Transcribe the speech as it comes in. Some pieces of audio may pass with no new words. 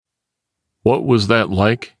What Was That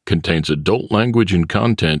Like contains adult language and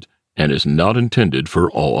content and is not intended for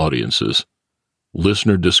all audiences.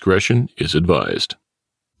 Listener discretion is advised.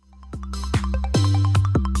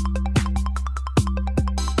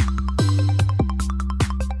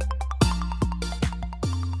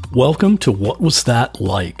 Welcome to What Was That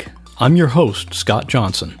Like? I'm your host, Scott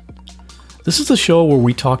Johnson. This is the show where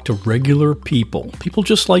we talk to regular people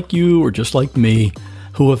just like you or just like me,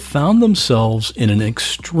 who have found themselves in an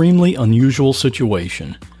extremely unusual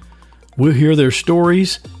situation. We'll hear their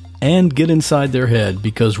stories and get inside their head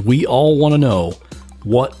because we all want to know,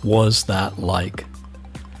 what was that like?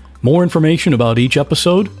 More information about each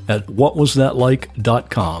episode at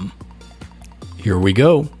whatwasthatlike.com. Here we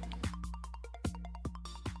go.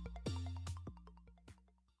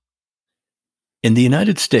 In the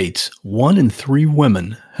United States, 1 in 3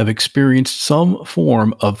 women have experienced some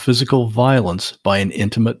form of physical violence by an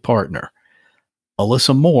intimate partner.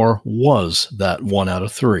 Alyssa Moore was that 1 out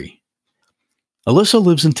of 3. Alyssa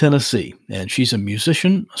lives in Tennessee, and she's a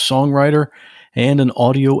musician, a songwriter, and an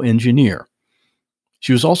audio engineer.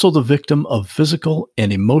 She was also the victim of physical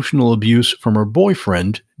and emotional abuse from her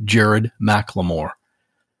boyfriend, Jared McLemore.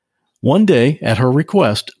 One day, at her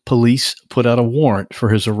request, police put out a warrant for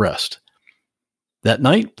his arrest. That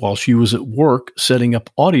night, while she was at work setting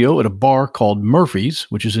up audio at a bar called Murphy's,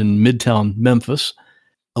 which is in Midtown Memphis,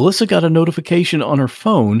 Alyssa got a notification on her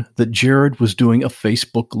phone that Jared was doing a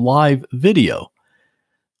Facebook Live video.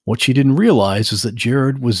 What she didn't realize is that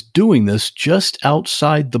Jared was doing this just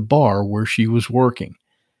outside the bar where she was working.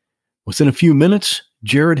 Within a few minutes,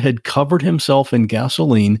 Jared had covered himself in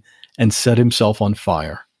gasoline and set himself on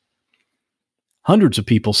fire. Hundreds of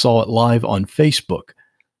people saw it live on Facebook.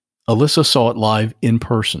 Alyssa saw it live in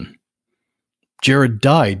person. Jared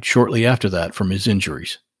died shortly after that from his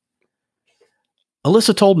injuries.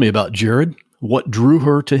 Alyssa told me about Jared, what drew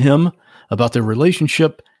her to him, about their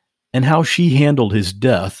relationship, and how she handled his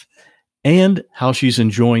death, and how she's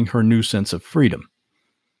enjoying her new sense of freedom.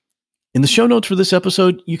 In the show notes for this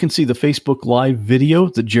episode, you can see the Facebook Live video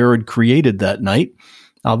that Jared created that night.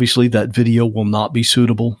 Obviously, that video will not be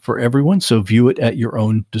suitable for everyone, so view it at your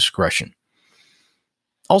own discretion.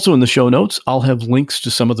 Also in the show notes, I'll have links to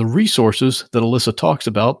some of the resources that Alyssa talks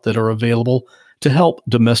about that are available to help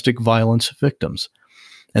domestic violence victims.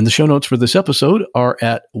 And the show notes for this episode are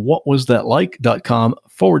at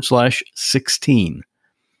whatwasthatlike.com/16.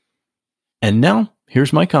 And now,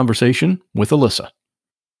 here's my conversation with Alyssa.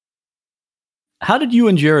 How did you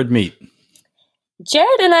and Jared meet?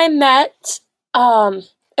 Jared and I met, it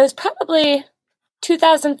was probably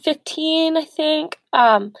 2015, I think.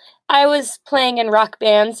 I was playing in rock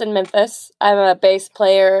bands in Memphis. I'm a bass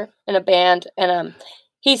player in a band, and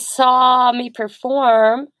he saw me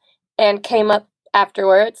perform and came up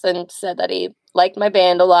afterwards and said that he liked my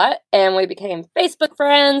band a lot, and we became Facebook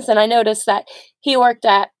friends, and I noticed that he worked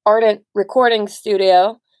at Ardent Recording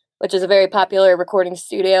Studio, which is a very popular recording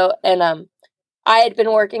studio, and I had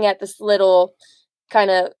been working at this little kind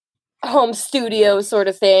of home studio sort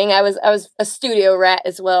of thing. I was a studio rat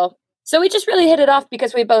as well. So we just really hit it off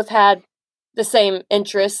because we both had the same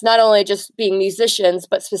interests, not only just being musicians,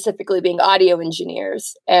 but specifically being audio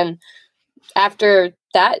engineers. And after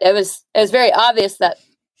that, it was very obvious that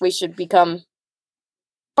we should become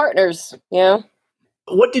partners, you know?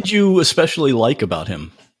 What did you especially like about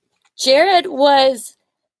him? Jared was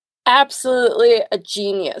absolutely a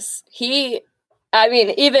genius.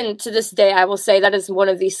 Even to this day, I will say that is one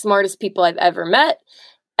of the smartest people I've ever met.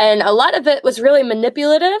 And a lot of it was really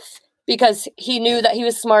manipulative because he knew that he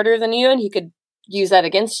was smarter than you and he could use that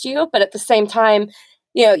against you. But at the same time,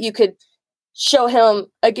 you could show him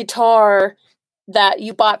a guitar that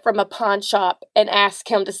you bought from a pawn shop and ask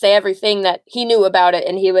him to say everything that he knew about it.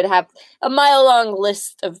 And he would have a mile-long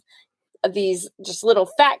list of these just little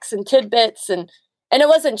facts and tidbits. And it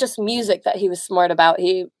wasn't just music that he was smart about.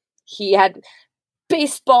 He had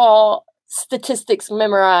baseball statistics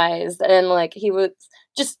memorized, and he was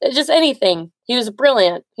just anything. He was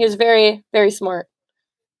brilliant. He was very, very smart.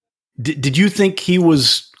 Did you think he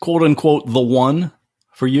was quote unquote the one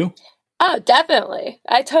for you? Oh, definitely.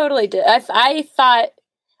 I totally did. I thought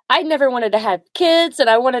I never wanted to have kids, and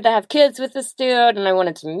I wanted to have kids with this dude, and I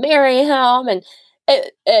wanted to marry him. And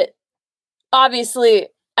it obviously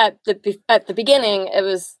at the beginning it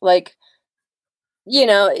was like,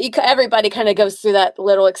 everybody kind of goes through that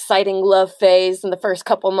little exciting love phase in the first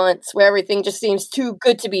couple months where everything just seems too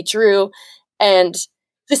good to be true. And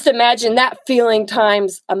just imagine that feeling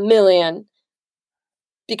times a million,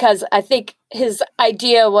 because I think his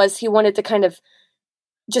idea was he wanted to kind of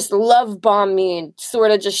just love bomb me and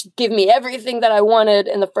sort of just give me everything that I wanted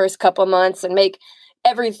in the first couple months and make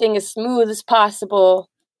everything as smooth as possible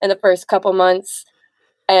in the first couple months.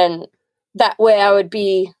 And that way I would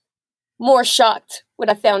be more shocked when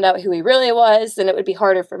I found out who he really was, and it would be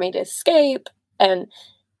harder for me to escape. And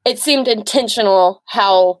it seemed intentional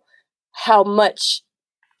how much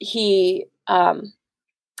he, I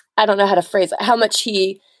don't know how to phrase it, how much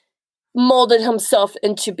he molded himself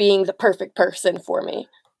into being the perfect person for me.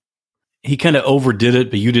 He kind of overdid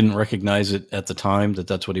it, but you didn't recognize it at the time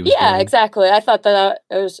that's what he was doing? Yeah, exactly. I thought that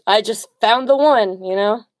I just found the one, you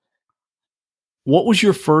know? What was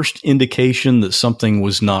your first indication that something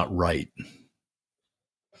was not right?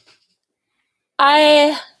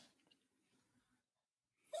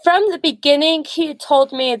 From the beginning, he had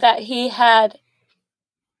told me that he had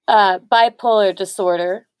bipolar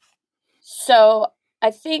disorder. So I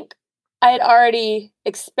think I had already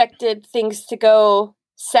expected things to go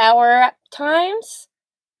sour at times.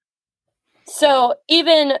 So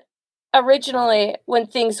even originally, when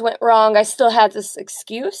things went wrong, I still had this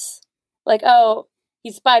excuse. Like, oh,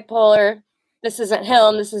 he's bipolar. This isn't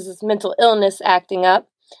him. This is his mental illness acting up.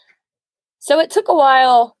 So it took a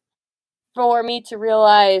while for me to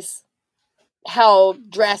realize how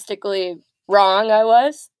drastically wrong I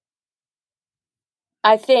was.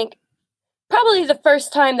 I think probably the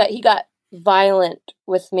first time that he got violent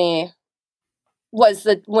with me was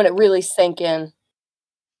when it really sank in.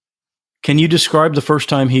 Can you describe the first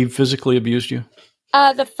time he physically abused you?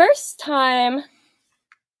 The first time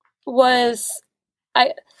was,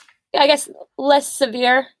 I guess, less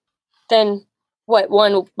severe than what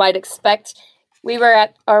one might expect. We were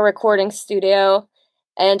at our recording studio,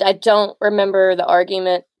 and I don't remember the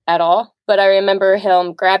argument at all, but I remember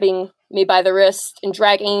him grabbing me by the wrist and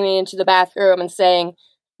dragging me into the bathroom and saying,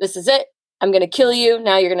 "This is it. I'm going to kill you.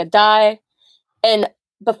 Now you're going to die." And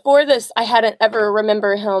before this, I hadn't ever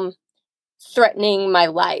remember him threatening my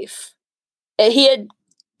life. He had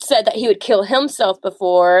said that he would kill himself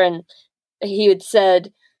before, and he had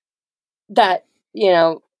said that, you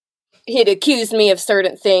know, he had accused me of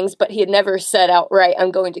certain things, but he had never said outright, "I'm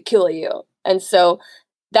going to kill you." And so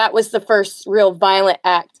that was the first real violent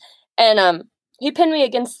act. And he pinned me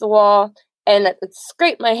against the wall, and it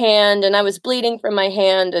scraped my hand, and I was bleeding from my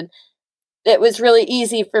hand, and it was really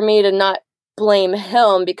easy for me to not blame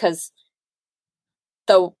him because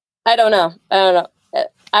I don't know.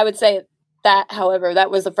 I would say that, however, that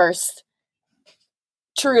was the first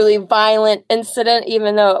truly violent incident,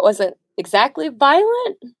 even though it wasn't exactly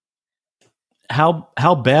violent.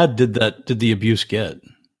 How bad did the abuse get?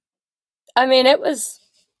 I mean, it was.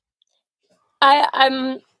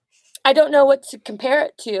 I don't know what to compare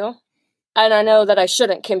it to, and I know that I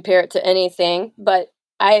shouldn't compare it to anything. But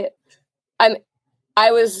I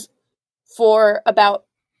was for about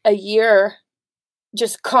a year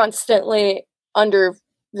just constantly under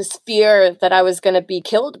this fear that I was going to be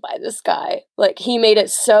killed by this guy. Like, he made it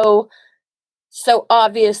so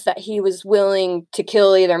obvious that he was willing to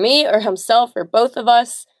kill either me or himself or both of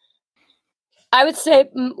us. I would say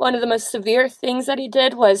one of the most severe things that he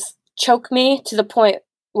did was choke me to the point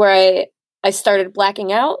where I started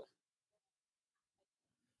blacking out.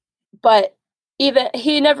 But even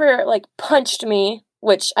he never punched me,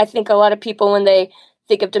 which I think a lot of people, when they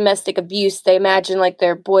think of domestic abuse, they imagine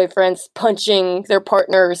their boyfriends punching their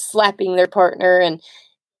partner or slapping their partner. And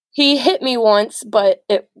he hit me once, but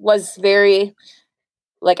it was very,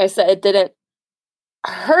 like I said, it didn't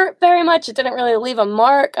hurt very much. It didn't really leave a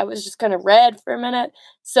mark. I was just kind of red for a minute.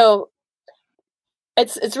 So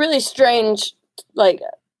it's really strange,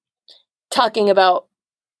 talking about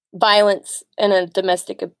violence in a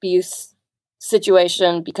domestic abuse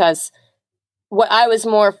situation, because what I was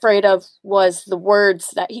more afraid of was the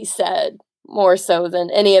words that he said more so than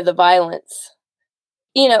any of the violence.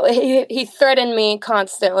 You know, he threatened me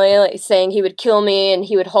constantly, saying he would kill me, and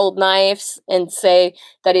he would hold knives and say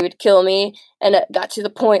that he would kill me. And it got to the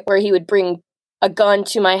point where he would bring a gun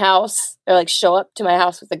to my house, or show up to my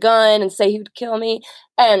house with a gun and say he would kill me.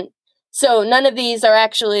 And so none of these are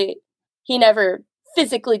actually, he never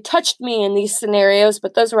physically touched me in these scenarios,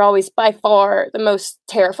 but those were always by far the most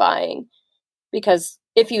terrifying. Because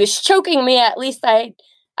if he was choking me, at least I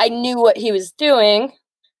knew what he was doing.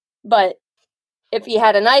 But if he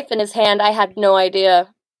had a knife in his hand, I had no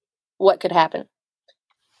idea what could happen.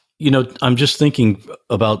 You know, I'm just thinking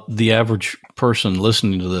about the average person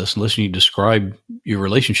listening to this, and listening to you describe your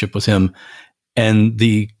relationship with him. And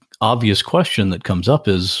the obvious question that comes up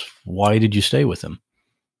is, why did you stay with him?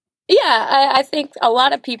 Yeah, I think a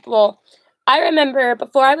lot of people, I remember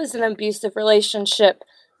before I was in an abusive relationship,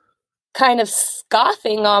 kind of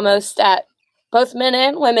scoffing almost at both men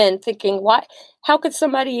and women, thinking, how could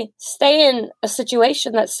somebody stay in a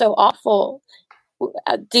situation that's so awful?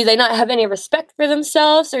 Do they not have any respect for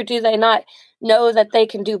themselves, or do they not know that they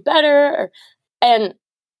can do better? And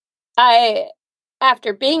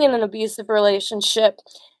after being in an abusive relationship,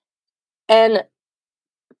 and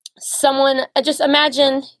just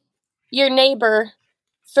imagine your neighbor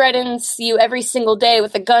threatens you every single day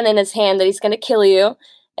with a gun in his hand that he's going to kill you,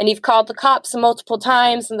 and you've called the cops multiple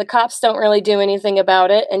times and the cops don't really do anything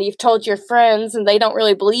about it, and you've told your friends and they don't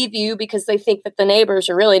really believe you because they think that the neighbor's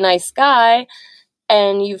a really nice guy,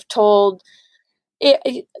 and you've told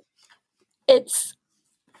it's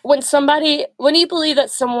when you believe that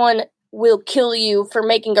someone will kill you for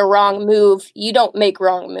making a wrong move, you don't make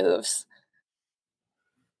wrong moves.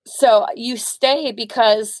 So you stay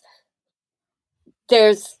because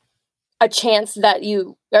there's a chance that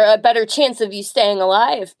a better chance of you staying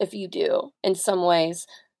alive if you do, in some ways.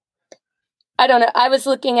 I don't know. I was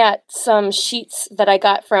looking at some sheets that I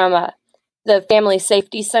got from the Family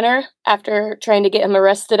Safety Center after trying to get him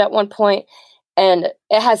arrested at one point, and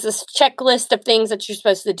it has this checklist of things that you're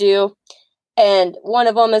supposed to do. And one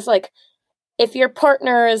of them is like, if your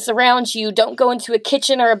partner is around you, don't go into a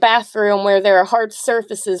kitchen or a bathroom where there are hard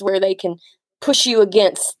surfaces where they can push you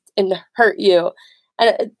against and hurt you.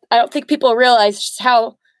 And I don't think people realize just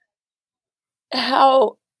how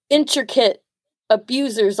intricate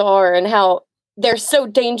abusers are, and how they're so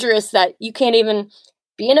dangerous that you can't even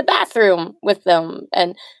be in a bathroom with them.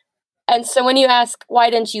 And so when you ask, why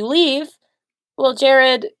didn't you leave? Well,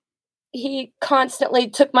 Jared, he constantly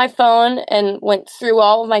took my phone and went through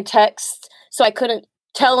all of my texts, so I couldn't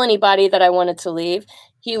tell anybody that I wanted to leave.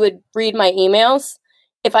 He would read my emails.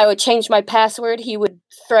 If I would change my password, he would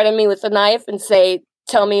threaten me with a knife and say,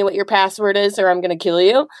 tell me what your password is or I'm going to kill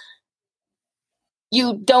you.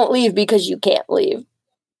 You don't leave because you can't leave.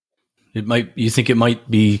 You think it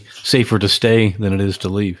might be safer to stay than it is to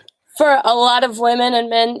leave? For a lot of women and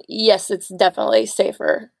men, yes, it's definitely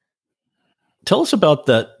safer. Tell us about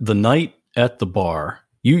the night at the bar.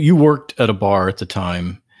 You worked at a bar at the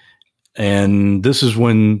time, and this is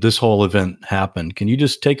when this whole event happened. Can you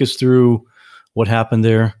just take us through what happened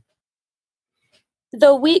there?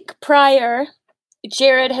 The week prior,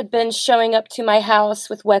 Jared had been showing up to my house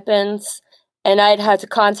with weapons, and I'd had to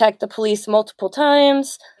contact the police multiple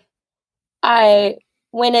times. I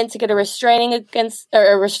went in to get a restraining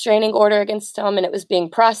order against him, and it was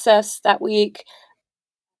being processed that week.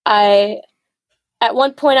 At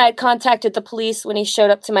one point, I had contacted the police when he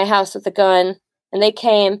showed up to my house with a gun, and they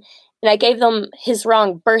came, and I gave them his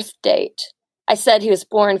wrong birth date. I said he was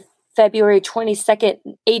born February 22nd,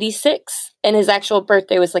 86, and his actual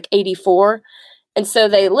birthday was like 84. And so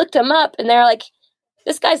they looked him up, and they're like,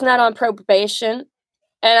 this guy's not on probation.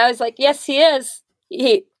 And I was like, yes, he is.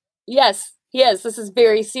 Yes, he is. This is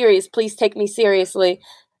very serious. Please take me seriously.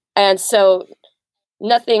 And so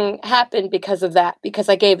nothing happened because of that, because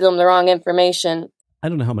I gave them the wrong information. I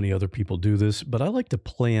don't know how many other people do this, but I like to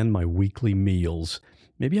plan my weekly meals.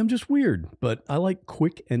 Maybe I'm just weird, but I like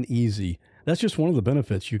quick and easy. That's just one of the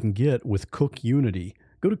benefits you can get with CookUnity.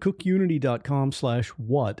 Go to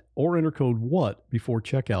cookunity.com/what or enter code WHAT before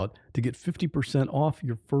checkout to get 50% off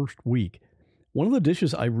your first week. One of the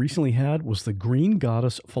dishes I recently had was the Green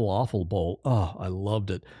Goddess Falafel Bowl. Oh, I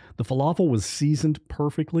loved it. The falafel was seasoned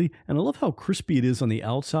perfectly, and I love how crispy it is on the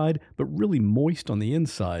outside, but really moist on the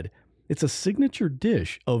inside. It's a signature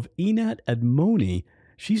dish of Einat Admoni.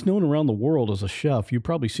 She's known around the world as a chef. You've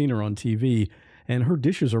probably seen her on TV, and her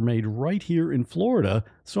dishes are made right here in Florida,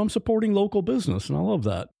 so I'm supporting local business, and I love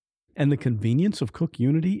that. And the convenience of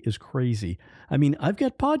CookUnity is crazy. I mean, I've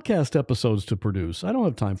got podcast episodes to produce. I don't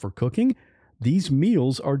have time for cooking. These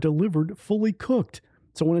meals are delivered fully cooked.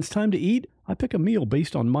 So when it's time to eat, I pick a meal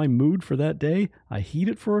based on my mood for that day. I heat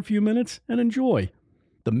it for a few minutes and enjoy.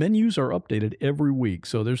 The menus are updated every week,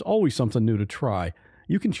 so there's always something new to try.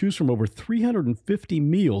 You can choose from over 350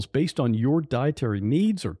 meals based on your dietary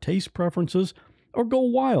needs or taste preferences, or go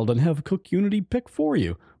wild and have CookUnity pick for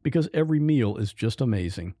you, because every meal is just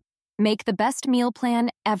amazing. Make the best meal plan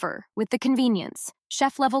ever with the convenience,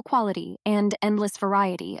 chef-level quality, and endless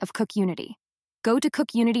variety of CookUnity. Go to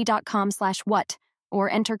cookunity.com/what or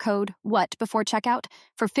enter code WHAT before checkout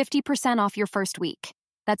for 50% off your first week.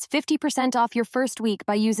 That's 50% off your first week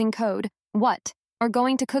by using code WHAT or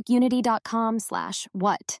going to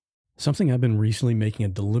cookunity.com/what. Something I've been recently making a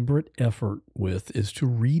deliberate effort with is to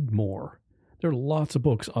read more. There are lots of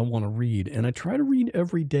books I want to read, and I try to read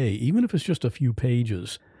every day, even if it's just a few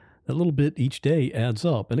pages. That little bit each day adds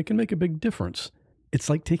up, and it can make a big difference. It's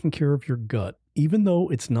like taking care of your gut. Even though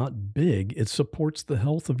it's not big, it supports the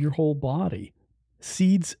health of your whole body.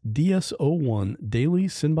 Seed's DS-01 Daily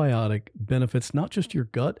Symbiotic benefits not just your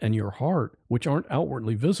gut and your heart, which aren't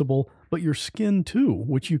outwardly visible, but your skin too,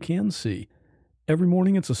 which you can see. Every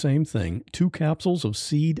morning it's the same thing, 2 capsules of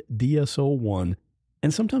Seed DSO1.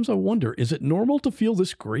 And sometimes I wonder, is it normal to feel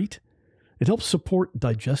this great? It helps support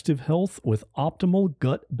digestive health with optimal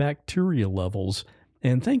gut bacteria levels.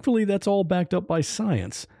 And thankfully, that's all backed up by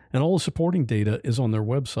science, and all the supporting data is on their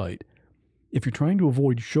website. If you're trying to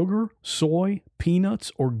avoid sugar, soy,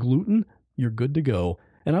 peanuts, or gluten, you're good to go.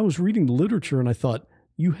 And I was reading the literature and I thought,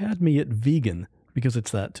 you had me at vegan, because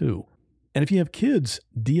it's that too. And if you have kids,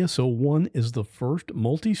 DSO1 is the first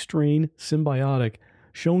multi-strain symbiotic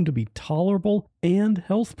shown to be tolerable and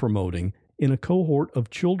health-promoting in a cohort of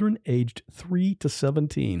children aged 3 to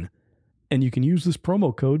 17. And you can use this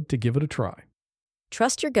promo code to give it a try.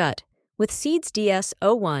 Trust your gut with Seed's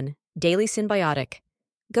DS-01 Daily Symbiotic.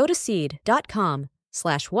 Go to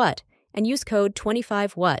seed.com/what and use code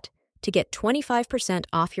 25what to get 25%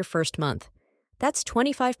 off your first month. That's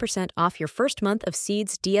 25% off your first month of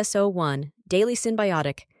Seed's DSO1 Daily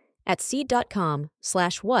Symbiotic at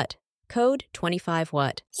seed.com/what, code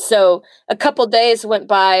 25what. So a couple days went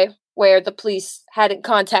by where the police hadn't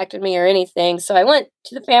contacted me or anything. So I went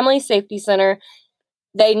to the Family Safety Center.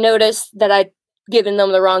 They noticed that I'd given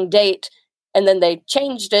them the wrong date, and then they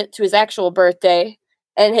changed it to his actual birthday,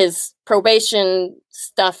 and his probation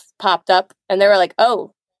stuff popped up, and they were like,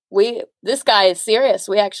 oh, this guy is serious.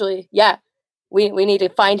 We need to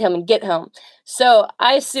find him and get him. So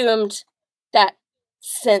I assumed that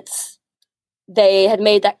since they had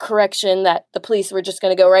made that correction, that the police were just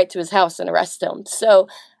going to go right to his house and arrest him. So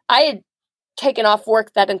I had taken off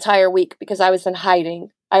work that entire week because I was in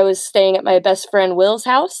hiding. I was staying at my best friend Will's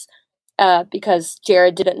house because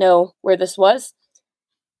Jared didn't know where this was.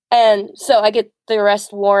 And so I get the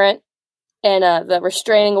arrest warrant, and the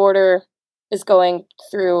restraining order is going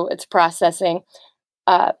through its processing.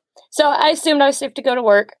 So I assumed I was safe to go to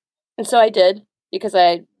work, and so I did because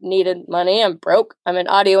I needed money. I'm broke. I'm an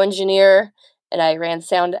audio engineer, and I ran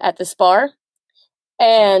sound at this bar.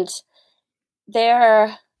 And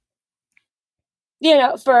there,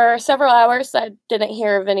 for several hours, I didn't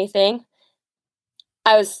hear of anything.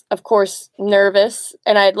 I was, of course, nervous,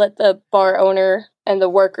 and I'd let the bar owner and the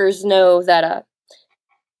workers know that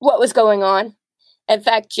what was going on. In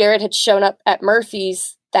fact, Jared had shown up at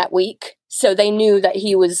Murphy's that week, so they knew that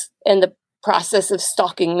he was in the process of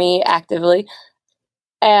stalking me actively.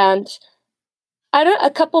 And a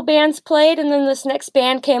couple bands played, and then this next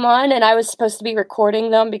band came on, and I was supposed to be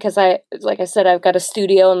recording them because like I said, I've got a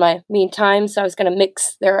studio in my meantime, so I was going to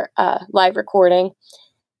mix their live recording.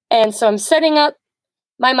 And so I'm setting up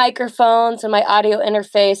my microphones and my audio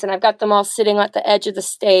interface, and I've got them all sitting at the edge of the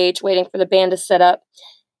stage waiting for the band to set up.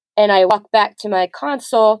 And I walk back to my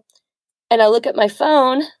console, and I look at my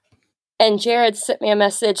phone, and Jared sent me a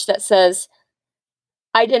message that says,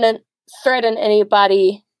 I didn't threaten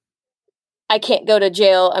anybody. I can't go to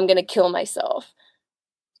jail. I'm going to kill myself.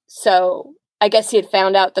 So I guess he had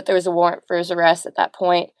found out that there was a warrant for his arrest at that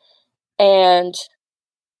point. And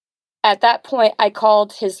at that point, I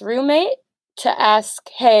called his roommate to ask,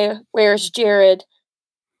 hey, where's Jared?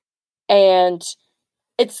 And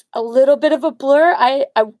it's a little bit of a blur. I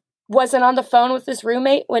wasn't on the phone with his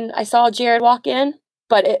roommate when I saw Jared walk in,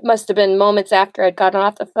 but it must have been moments after I'd gotten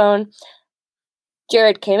off the phone.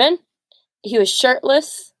 Jared came in. He was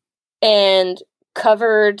shirtless and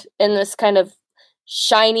covered in this kind of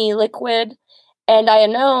shiny liquid. And I had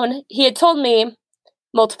known, he had told me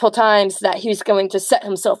multiple times that he was going to set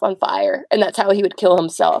himself on fire, and that's how he would kill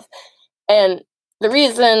himself. And the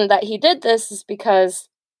reason that he did this is because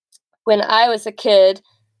when I was a kid,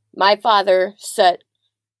 my father set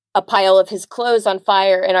a pile of his clothes on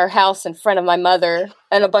fire in our house in front of my mother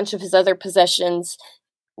and a bunch of his other possessions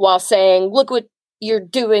while saying, look what you're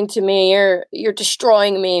doing to me. You're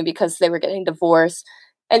destroying me, because they were getting divorced.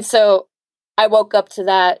 And so I woke up to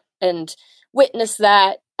that and witnessed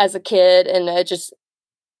that as a kid, and it just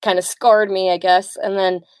kind of scarred me, I guess. And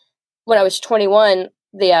then when I was 21,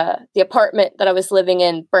 the apartment that I was living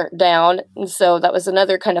in burnt down, and so that was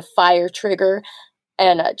another kind of fire trigger.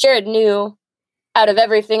 And Jared knew, out of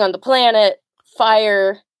everything on the planet,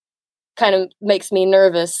 fire kind of makes me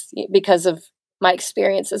nervous because of my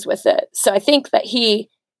experiences with it. So I think that he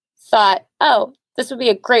thought, oh, this would be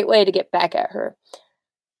a great way to get back at her.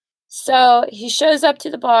 So he shows up to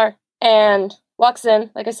the bar and walks in,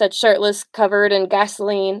 like I said, shirtless, covered in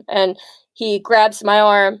gasoline, and he grabs my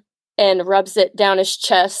arm and rubs it down his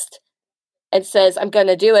chest and says, I'm going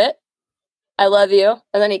to do it. I love you.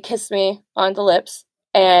 And then he kissed me on the lips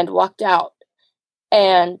and walked out.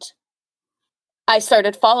 And I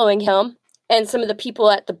started following him. And some of the people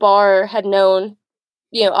at the bar had known,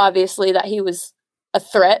 obviously that he was a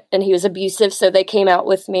threat and he was abusive, so they came out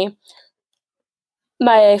with me.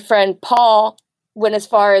 My friend Paul went as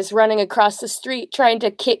far as running across the street trying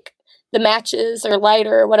to kick the matches or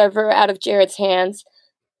lighter or whatever out of Jared's hands.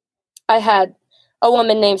 I had a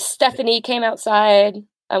woman named Stephanie came outside,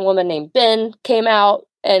 a woman named Ben came out,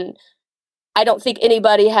 and I don't think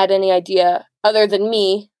anybody had any idea other than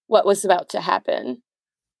me what was about to happen.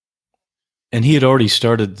 And he had already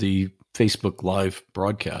started the Facebook Live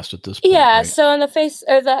broadcast at this point. Yeah, right? so in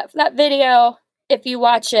that video, if you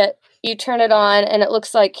watch it, you turn it on and it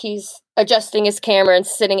looks like he's adjusting his camera and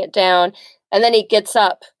sitting it down, and then he gets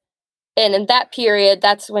up. And in that period,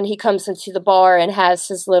 that's when he comes into the bar and has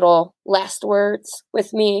his little last words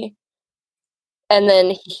with me. And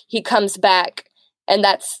then he comes back, and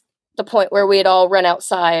that's the point where we had all run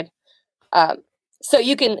outside. So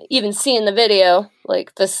you can even see in the video,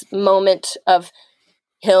 like, this moment of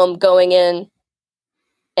him going in,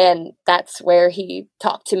 and that's where he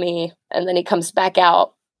talked to me, and then he comes back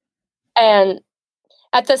out. And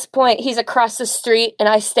at this point, he's across the street, and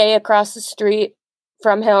I stay across the street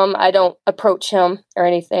from him. I don't approach him or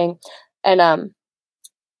anything. And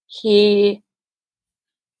he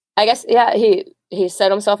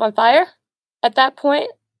set himself on fire at that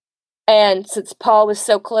point. And since Paul was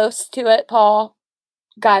so close to it, Paul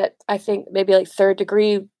got, I think, maybe like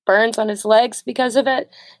 3rd-degree burns on his legs because of it.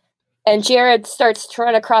 And Jared starts to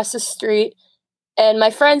run across the street. And my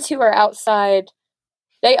friends who are outside,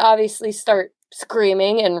 they obviously start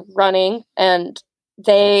screaming and running. And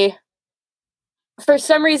they, for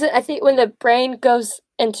some reason, I think when the brain goes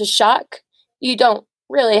into shock, you don't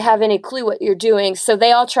really have any clue what you're doing. So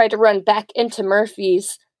they all try to run back into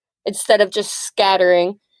Murphy's instead of just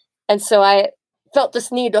scattering. And so I felt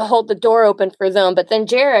this need to hold the door open for them. But then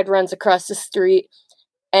Jared runs across the street.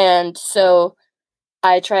 And so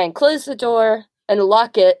I try and close the door and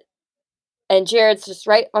lock it. And Jared's just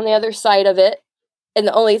right on the other side of it. And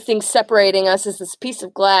the only thing separating us is this piece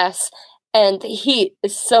of glass. And the heat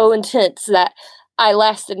is so intense that I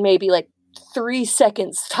lasted maybe like 3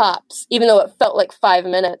 seconds tops, even though it felt like 5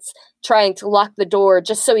 minutes, trying to lock the door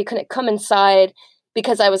just so he couldn't come inside,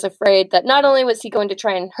 because I was afraid that not only was he going to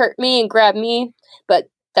try and hurt me and grab me, but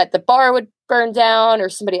that the bar would burn down or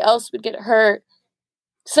somebody else would get hurt.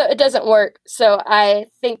 So it doesn't work. So I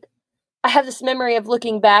think I have this memory of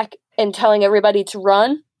looking back and telling everybody to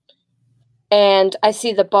run. And I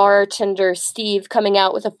see the bartender, Steve, coming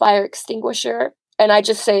out with a fire extinguisher. And I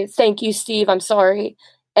just say, "Thank you, Steve, I'm sorry."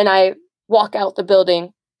 And I walk out the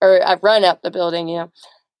building, or I run out the building,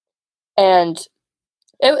 And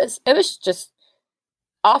it was just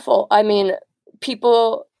awful. I mean,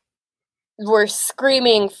 people were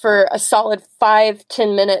screaming for a solid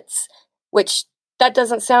 5-10 minutes, which that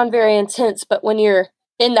doesn't sound very intense, but when you're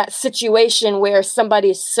in that situation where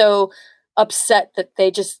somebody's so upset that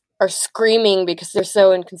they just are screaming because they're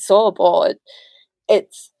so inconsolable,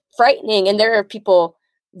 it's frightening. And there are people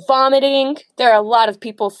vomiting. There are a lot of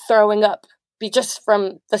people throwing up just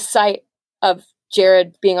from the sight of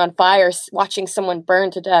Jared being on fire, watching someone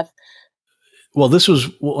burn to death. Well, this was,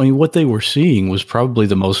 what they were seeing was probably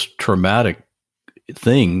the most traumatic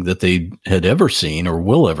thing that they had ever seen or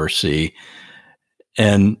will ever see.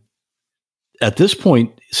 And at this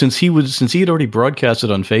point, since he had already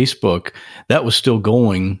broadcasted on Facebook, that was still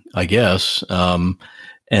going, I guess.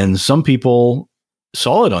 And some people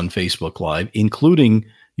saw it on Facebook Live, including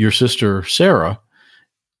your sister, Sarah,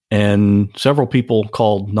 and several people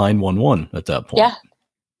called 911 at that point. Yeah.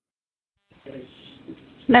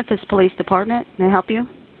 Memphis Police Department. May I help you?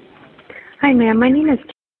 Hi, ma'am. My name is.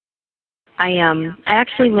 I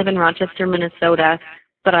actually live in Rochester, Minnesota,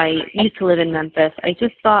 but I used to live in Memphis. I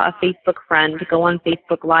just saw a Facebook friend go on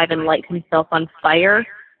Facebook Live and light himself on fire.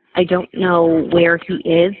 I don't know where he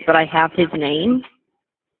is, but I have his name.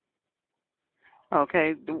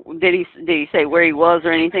 Okay. Did he say where he was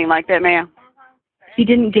or anything like that, ma'am? He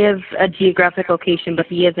didn't give a geographic location, but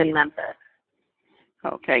he is in Memphis.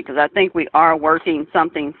 Okay, because I think we are working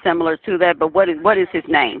something similar to that. But what is his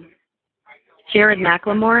name? Jared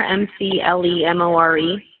McLemore,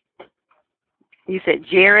 McLemore. You said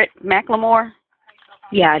Jared McLemore?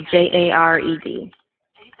 Yeah, Jared.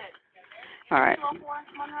 All right.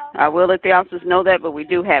 I will let the officers know that, but we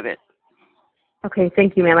do have it. Okay,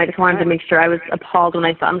 thank you, ma'am. I just wanted to make sure. I was appalled when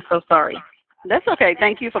I saw. I'm so sorry. That's okay.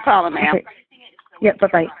 Thank you for calling, ma'am. Okay. Yep,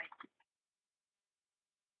 bye-bye.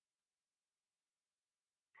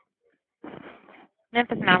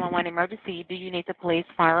 Memphis 911 emergency. Do you need the police,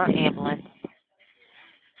 fire, or ambulance?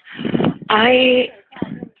 I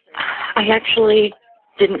actually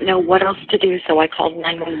didn't know what else to do, so I called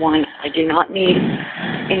 911. I do not need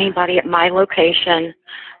anybody at my location,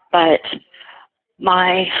 but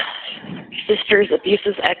My sister's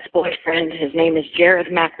abusive ex-boyfriend, his name is Jared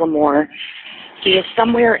McLemore. He is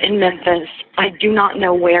somewhere in Memphis. I do not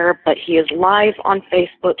know where, but he is live on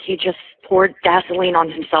Facebook. He just poured gasoline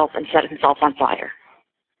on himself and set himself on fire.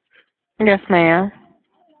 Yes, ma'am.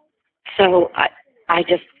 So I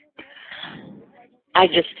just,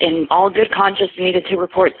 in all good conscience, needed to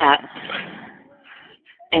report that.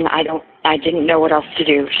 And I didn't know what else to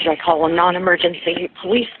do. Should I call a non-emergency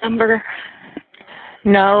police number?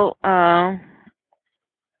 No,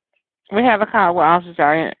 we have a call where officers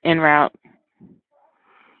are en route.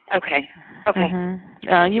 Okay. Okay.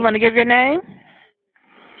 Mm-hmm. You want to give your name?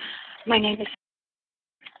 My name is...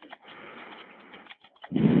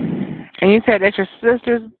 And you said that's your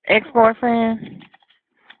sister's ex-boyfriend?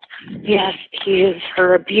 Yes, he is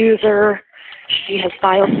her abuser. She has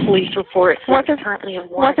filed police reports. What's his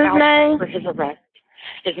name? For his arrest.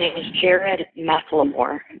 His name is Jared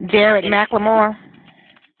McLemore. Jared McLemore?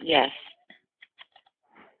 Yes.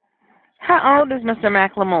 How old is Mr.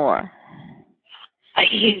 McLemore?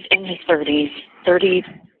 He's in his 30s,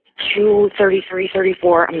 32, 33,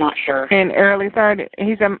 34, I'm not sure. In early 30s.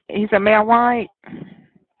 He's a male white?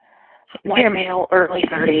 White male, early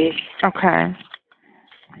 30s. Okay.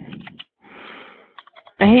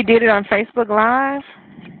 And he did it on Facebook Live?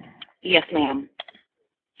 Yes, ma'am.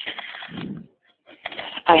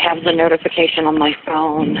 I have the notification on my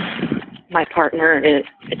phone. My partner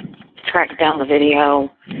tracked down the video.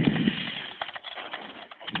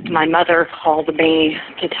 My mother called me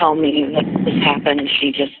to tell me that this happened.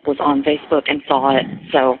 She just was on Facebook and saw it.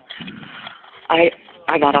 So I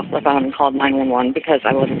got off the phone and called 911 because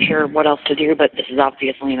I wasn't sure what else to do, but this is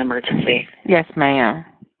obviously an emergency. Yes, ma'am.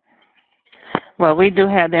 Well, we do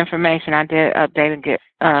have the information. I did update and get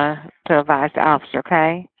to advise the officer,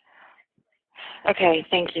 okay? Okay,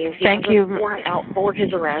 thank you. Thank you. Warrant out for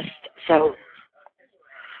his arrest, so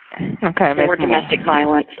okay, for domestic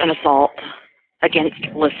violence and assault against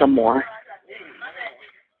Alyssa Moore.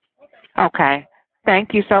 Okay.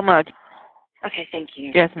 Thank you so much. Okay, thank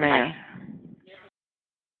you. Yes, ma'am.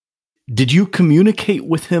 Did you communicate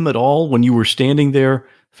with him at all when you were standing there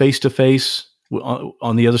face to face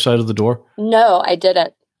on the other side of the door? No, I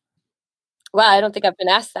didn't. Well, I don't think I've been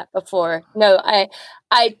asked that before. No, I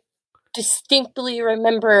distinctly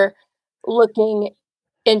remember looking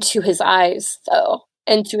into his eyes, though,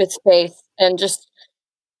 into his face, and just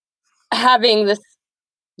having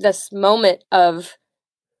this moment of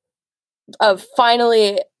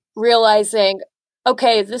finally realizing,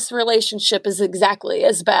 okay, this relationship is exactly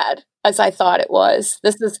as bad as I thought it was.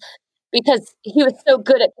 This is because he was so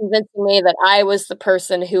good at convincing me that I was the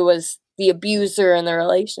person who was the abuser in the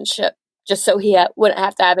relationship, just so he wouldn't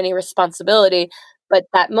have to have any responsibility. But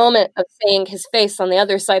that moment of seeing his face on the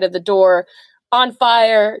other side of the door, on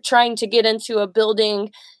fire, trying to get into a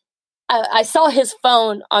building, I saw his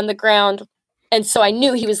phone on the ground, and so I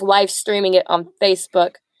knew he was live streaming it on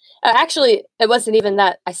Facebook. Actually, it wasn't even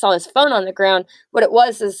that I saw his phone on the ground. What it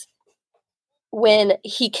was is when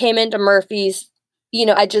he came into Murphy's, you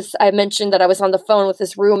know, I mentioned that I was on the phone with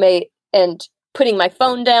his roommate and putting my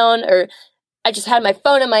phone down, or I just had my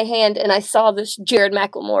phone in my hand and I saw this Jared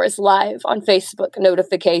McLemore is live on Facebook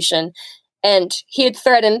notification. And he had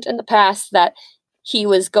threatened in the past that he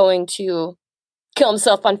was going to kill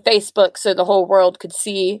himself on Facebook so the whole world could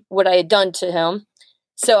see what I had done to him.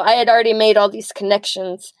 So I had already made all these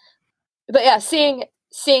connections. But yeah, seeing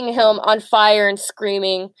him on fire and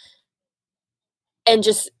screaming and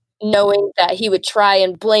just knowing that he would try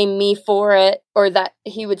and blame me for it, or that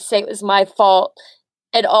he would say it was my fault,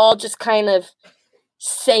 it all just kind of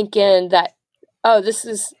sank in that, oh, this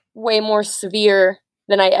is way more severe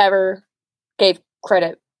than I ever gave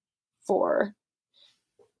credit for.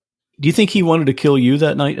 Do you think he wanted to kill you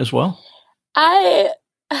that night as well? I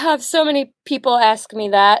have so many people ask me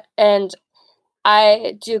that, and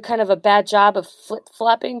I do kind of a bad job of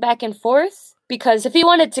flip-flopping back and forth, because if he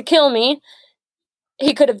wanted to kill me,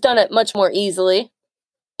 he could have done it much more easily.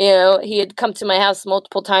 You know, he had come to my house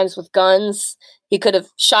multiple times with guns. He could have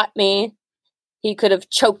shot me. He could have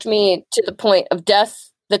choked me to the point of death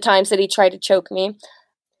the times that he tried to choke me.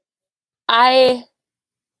 I've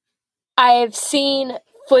seen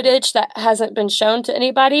footage that hasn't been shown to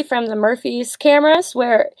anybody from the Murphy's cameras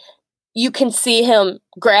where you can see him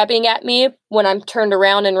grabbing at me when I'm turned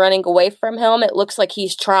around and running away from him. It looks like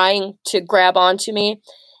he's trying to grab onto me.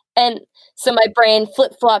 And so my brain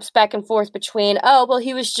flip-flops back and forth between, oh, well,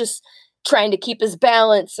 he was just trying to keep his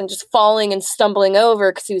balance and just falling and stumbling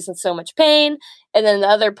over because he was in so much pain. And then the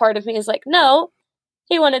other part of me is like, no,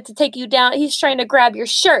 he wanted to take you down. He's trying to grab your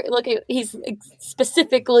shirt. Look, he's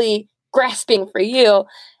specifically grasping for you.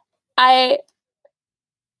 I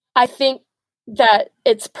I think that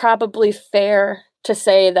it's probably fair to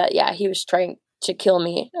say that, yeah, he was trying to kill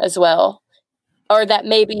me as well. Or that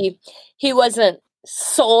maybe he wasn't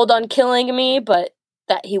sold on killing me, but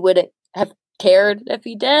that he wouldn't have cared if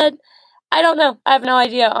he did. I don't know. I have no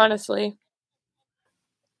idea, honestly.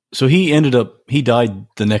 So he died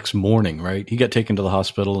the next morning, right? He got taken to the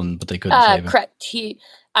hospital, but they couldn't save him. Correct.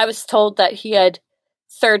 I was told that he had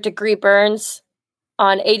 3rd-degree burns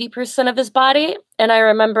on 80% of his body. And I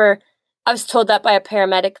remember I was told that by a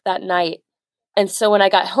paramedic that night. And so when I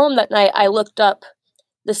got home that night, I looked up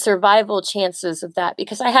the survival chances of that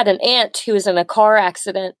because I had an aunt who was in a car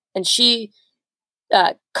accident and she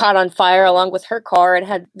caught on fire along with her car and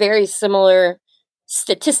had very similar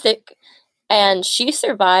statistic. And she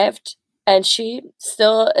survived and she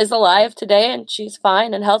still is alive today and she's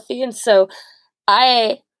fine and healthy. And so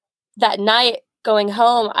that night going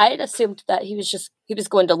home, I had assumed that he was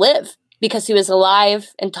going to live because he was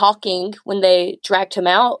alive and talking when they dragged him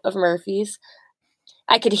out of Murphy's.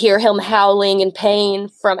 I could hear him howling in pain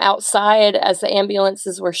from outside as the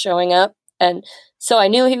ambulances were showing up. And so I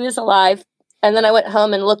knew he was alive. And then I went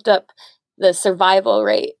home and looked up the survival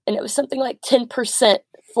rate. And it was something like 10%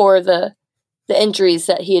 for the injuries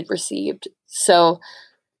that he had received. So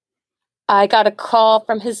I got a call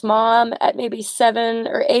from his mom at maybe 7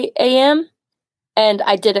 or 8 a.m. And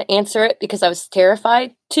I didn't answer it because I was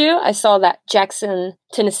terrified too. I saw that Jackson,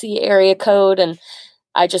 Tennessee area code and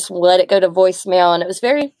I just let it go to voicemail, and it was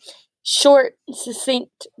very short,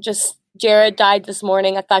 succinct. Just, Jared died this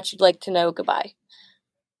morning. I thought you'd like to know. Goodbye.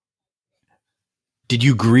 Did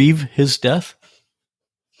you grieve his death?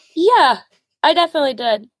 Yeah, I definitely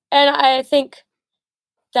did. And I think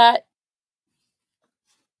that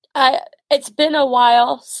it's been a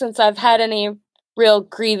while since I've had any real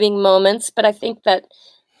grieving moments, but I think that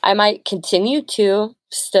I might continue to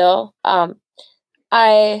still.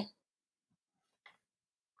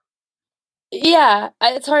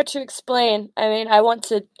 It's hard to explain. I mean, I want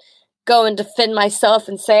to go and defend myself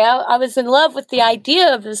and say I was in love with the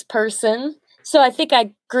idea of this person. So I think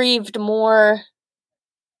I grieved more,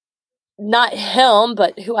 not him,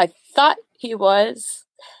 but who I thought he was.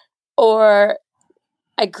 Or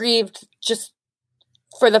I grieved just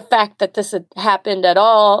for the fact that this had happened at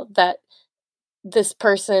all, that this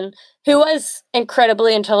person, who was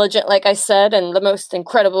incredibly intelligent, like I said, and the most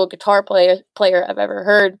incredible guitar player I've ever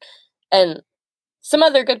heard, and some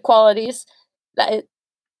other good qualities, that it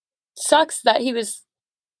sucks that he was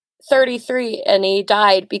 33 and he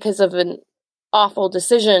died because of an awful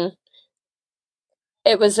decision.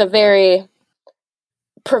 It was a very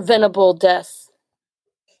preventable death.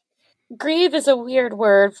 Grieve is a weird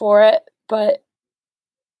word for it, but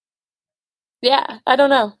yeah, I don't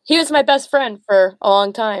know. He was my best friend for a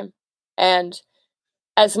long time. And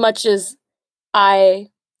as much as I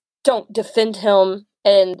don't defend him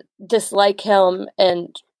and dislike him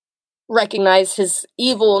and recognize his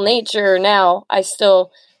evil nature now,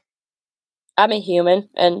 I'm a human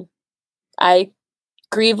and I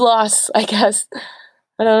grieve loss, I guess.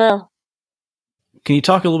 I don't know. Can you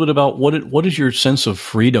talk a little bit about what is your sense of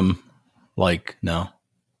freedom like now?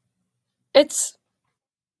 It's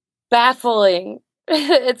baffling.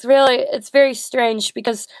 It's very strange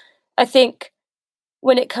because I think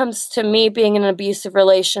when it comes to me being in an abusive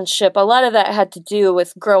relationship, a lot of that had to do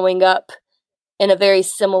with growing up in a very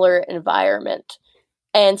similar environment.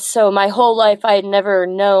 And so my whole life I had never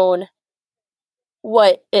known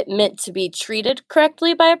what it meant to be treated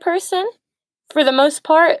correctly by a person. For the most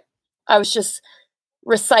part, I was just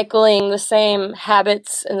recycling the same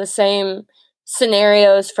habits and the same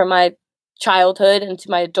scenarios from my childhood into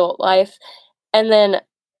my adult life. And then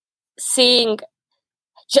seeing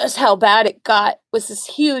just how bad it got was this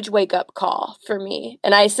huge wake-up call for me.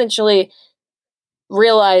 And I essentially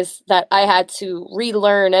realized that I had to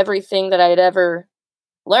relearn everything that I had ever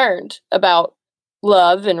learned about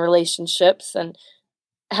love and relationships and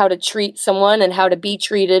how to treat someone and how to be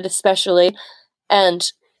treated, especially. And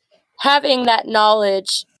having that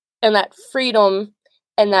knowledge and that freedom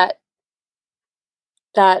and that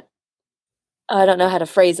I don't know how to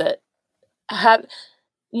phrase it.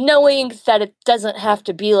 Knowing that it doesn't have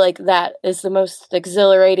to be like that is the most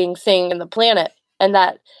exhilarating thing in the planet. And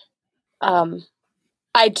that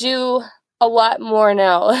I do a lot more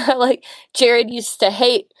now. Like Jared used to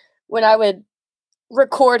hate when I would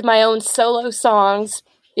record my own solo songs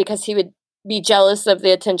because he would be jealous of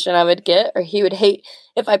the attention I would get, or he would hate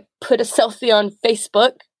if I put a selfie on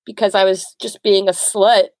Facebook because I was just being a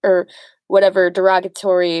slut or whatever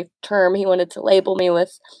derogatory term he wanted to label me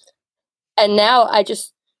with. And now I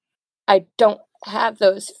don't have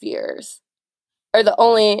those fears. Or the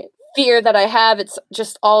only fear that I have, it's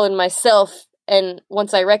just all in myself. And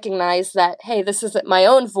once I recognize that, hey, this isn't my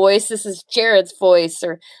own voice, this is Jared's voice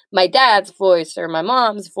or my dad's voice or my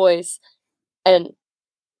mom's voice, and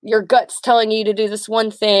your gut's telling you to do this one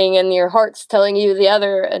thing and your heart's telling you the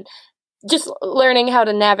other, and just learning how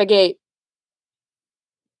to navigate,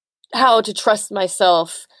 how to trust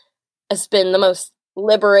myself has been the most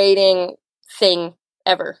liberating thing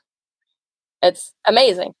ever. It's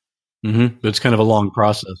amazing. Mm-hmm. It's kind of a long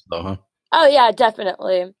process, though, huh? Oh, yeah,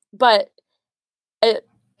 definitely. But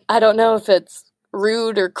I don't know if it's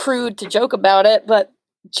rude or crude to joke about it, but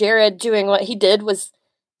Jared doing what he did was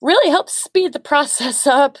really helped speed the process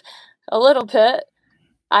up a little bit.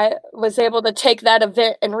 I was able to take that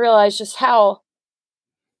event and realize just how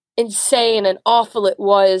insane and awful it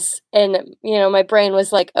was. And, my brain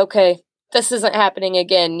was like, okay, this isn't happening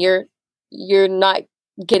again. You're not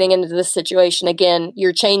getting into this situation again.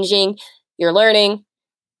 You're changing, you're learning.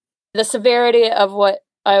 The severity of what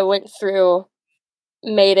I went through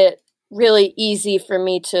made it really easy for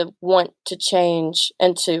me to want to change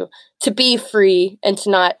and to be free and to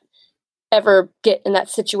not ever get in that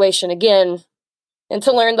situation again, and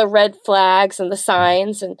to learn the red flags and the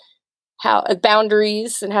signs and how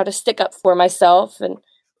boundaries and how to stick up for myself. And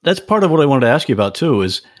that's part of what I wanted to ask you about too,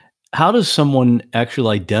 is how does someone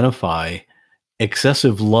actually identify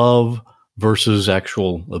excessive love versus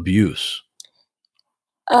actual abuse?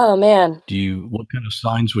 Oh man. What kind of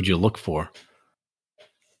signs would you look for?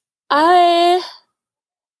 I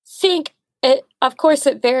think of course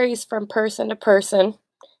it varies from person to person,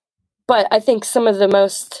 but I think some of the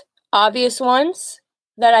most obvious ones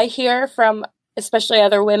that I hear from especially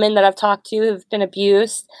other women that I've talked to who've been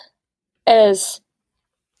abused is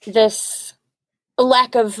this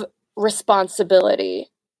lack of responsibility.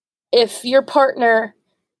 If your partner,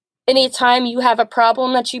 anytime you have a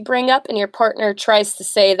problem that you bring up and your partner tries to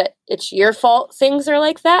say that it's your fault things are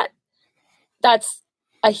like that, that's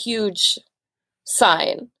a huge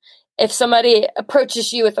sign. If somebody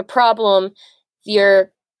approaches you with a problem,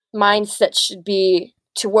 your mindset should be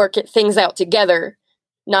to work things out together,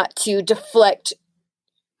 not to deflect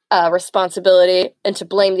responsibility and to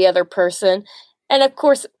blame the other person. And of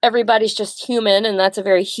course, everybody's just human, and that's a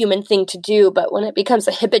very human thing to do. But when it becomes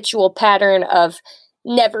a habitual pattern of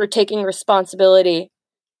never taking responsibility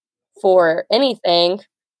for anything,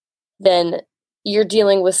 then you're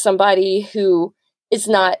dealing with somebody who is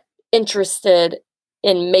not interested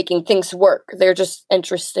in making things work. They're just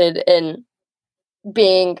interested in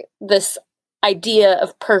being this idea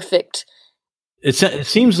of perfect. It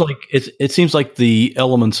seems like the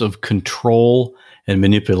elements of control and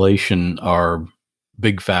manipulation are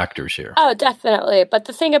big factors here. Oh, definitely. But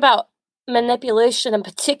the thing about manipulation in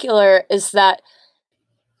particular is that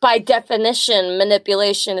by definition,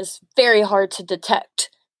 manipulation is very hard to detect,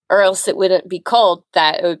 or else it wouldn't be called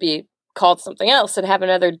that. It would be called something else and have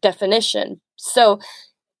another definition. So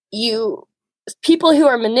people who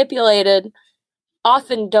are manipulated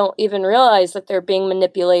often don't even realize that they're being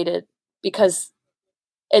manipulated because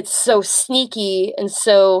it's so sneaky and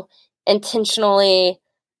so intentionally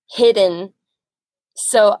hidden.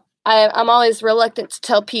 So I'm always reluctant to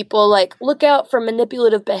tell people, like, look out for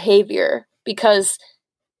manipulative behavior, because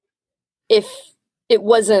if it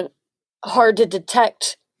wasn't hard to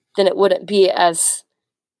detect, then it wouldn't be as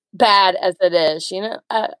bad as it is,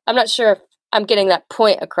 I'm not sure if I'm getting that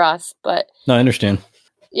point across, but... No, I understand.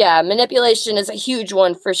 Yeah, manipulation is a huge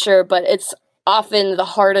one for sure, but it's often the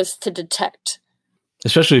hardest to detect.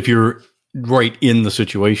 Especially if you're right in the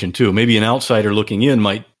situation, too. Maybe an outsider looking in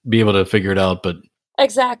might be able to figure it out, but...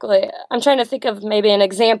 Exactly. I'm trying to think of maybe an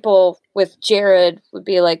example with Jared would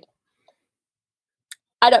be like,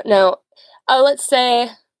 I don't know. Let's say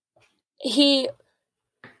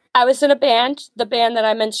I was in a band, the band that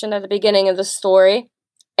I mentioned at the beginning of the story,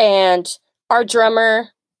 and our drummer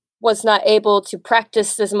was not able to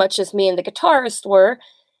practice as much as me and the guitarist were.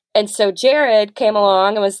 And so Jared came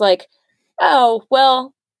along and was like, oh,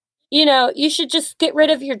 well, you should just get rid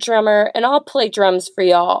of your drummer and I'll play drums for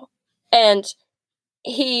y'all. And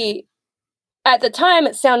at the time,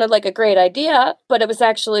 it sounded like a great idea, but it was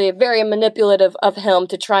actually very manipulative of him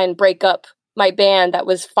to try and break up my band that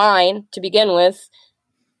was fine to begin with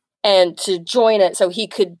and to join it so he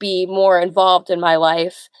could be more involved in my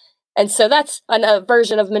life. And so that's a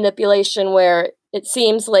version of manipulation where it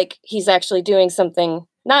seems like he's actually doing something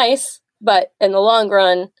nice, but in the long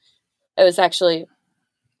run, it was actually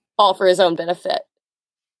all for his own benefit.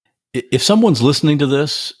 If someone's listening to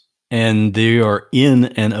this and they are in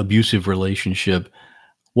an abusive relationship,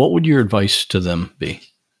 what would your advice to them be?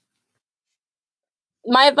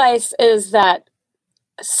 My advice is that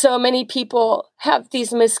so many people have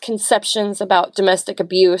these misconceptions about domestic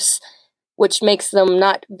abuse, which makes them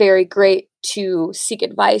not very great to seek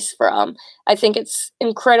advice from. I think it's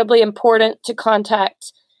incredibly important to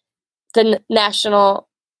contact the National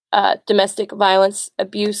Domestic Violence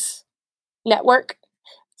Abuse Network.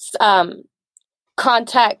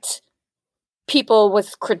 Contact people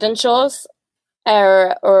with credentials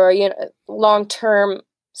or long-term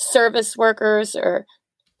service workers. Or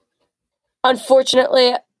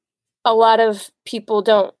unfortunately, a lot of people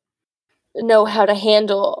don't know how to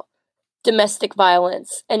handle domestic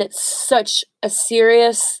violence, and it's such a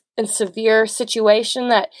serious and severe situation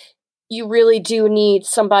that you really do need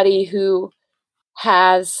somebody who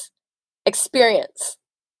has experience.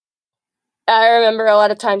 I remember a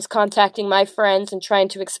lot of times contacting my friends and trying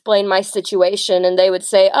to explain my situation, and they would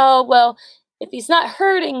say, oh, well, if he's not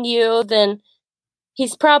hurting you, then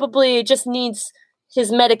he's probably just needs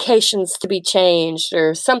his medications to be changed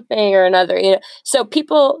or something or another. So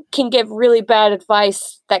people can give really bad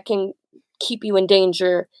advice that can keep you in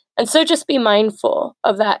danger. And so just be mindful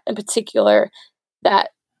of that in particular, that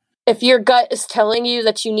if your gut is telling you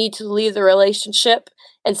that you need to leave the relationship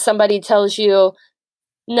and somebody tells you,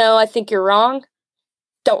 no, I think you're wrong,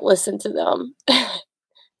 don't listen to them.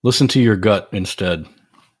 Listen to your gut instead.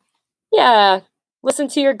 Yeah, listen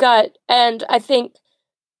to your gut. And I think,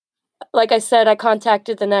 like I said, I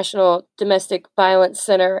contacted the National Domestic Violence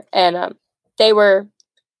Center, and they were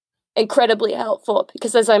incredibly helpful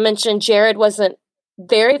because, as I mentioned, Jared wasn't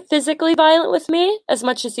very physically violent with me as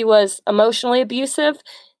much as he was emotionally abusive.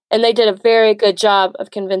 And they did a very good job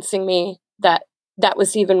of convincing me that that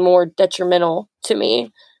was even more detrimental to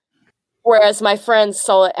me. Whereas my friends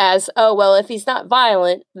saw it as, oh, well, if he's not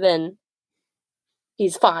violent, then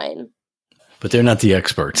he's fine. But they're not the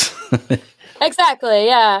experts. Exactly,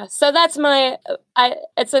 yeah. So that's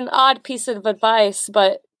it's an odd piece of advice,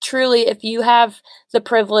 but truly, if you have the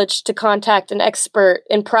privilege to contact an expert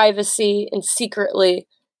in privacy and secretly,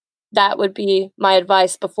 that would be my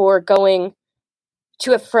advice before going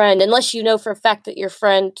to a friend, unless you know for a fact that your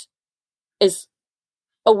friend is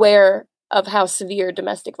aware of how severe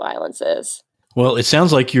domestic violence is. Well, it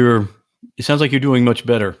sounds like you're doing much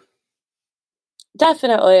better.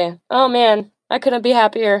 Definitely. Oh man, I couldn't be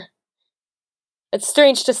happier. It's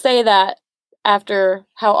strange to say that after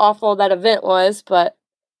how awful that event was, but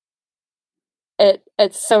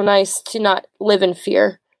it's so nice to not live in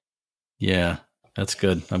fear. Yeah, that's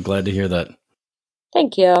good. I'm glad to hear that.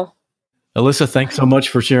 Thank you. Alyssa, thanks so much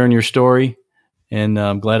for sharing your story, and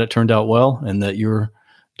I'm glad it turned out well and that you're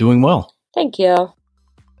doing well. Thank you.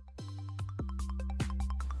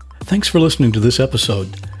 Thanks for listening to this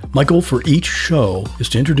episode. My goal for each show is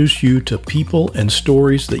to introduce you to people and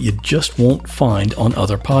stories that you just won't find on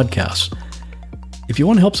other podcasts. If you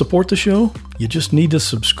want to help support the show, you just need to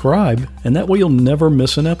subscribe, and that way you'll never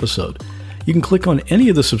miss an episode. You can click on any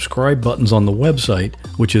of the subscribe buttons on the website,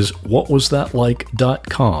 which is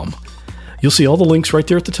whatwasthatlike.com. You'll see all the links right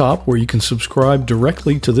there at the top where you can subscribe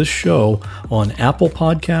directly to this show on Apple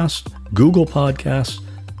Podcasts, Google Podcasts,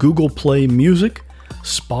 Google Play Music,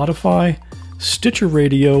 Spotify, Stitcher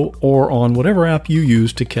Radio, or on whatever app you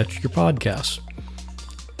use to catch your podcasts.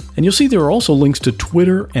 And you'll see there are also links to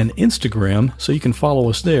Twitter and Instagram, so you can follow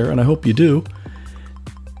us there, and I hope you do.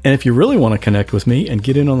 And if you really want to connect with me and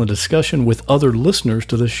get in on the discussion with other listeners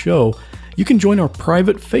to this show, you can join our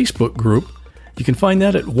private Facebook group. You can find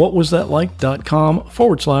that at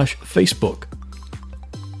whatwasthatlike.com/Facebook.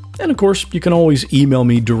 And of course, you can always email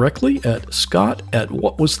me directly at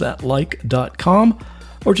scott@whatwasthatlike.com,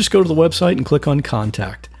 or just go to the website and click on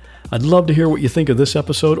Contact. I'd love to hear what you think of this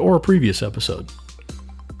episode or a previous episode.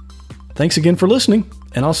 Thanks again for listening,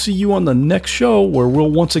 and I'll see you on the next show where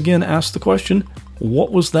we'll once again ask the question,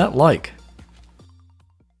 what was that like?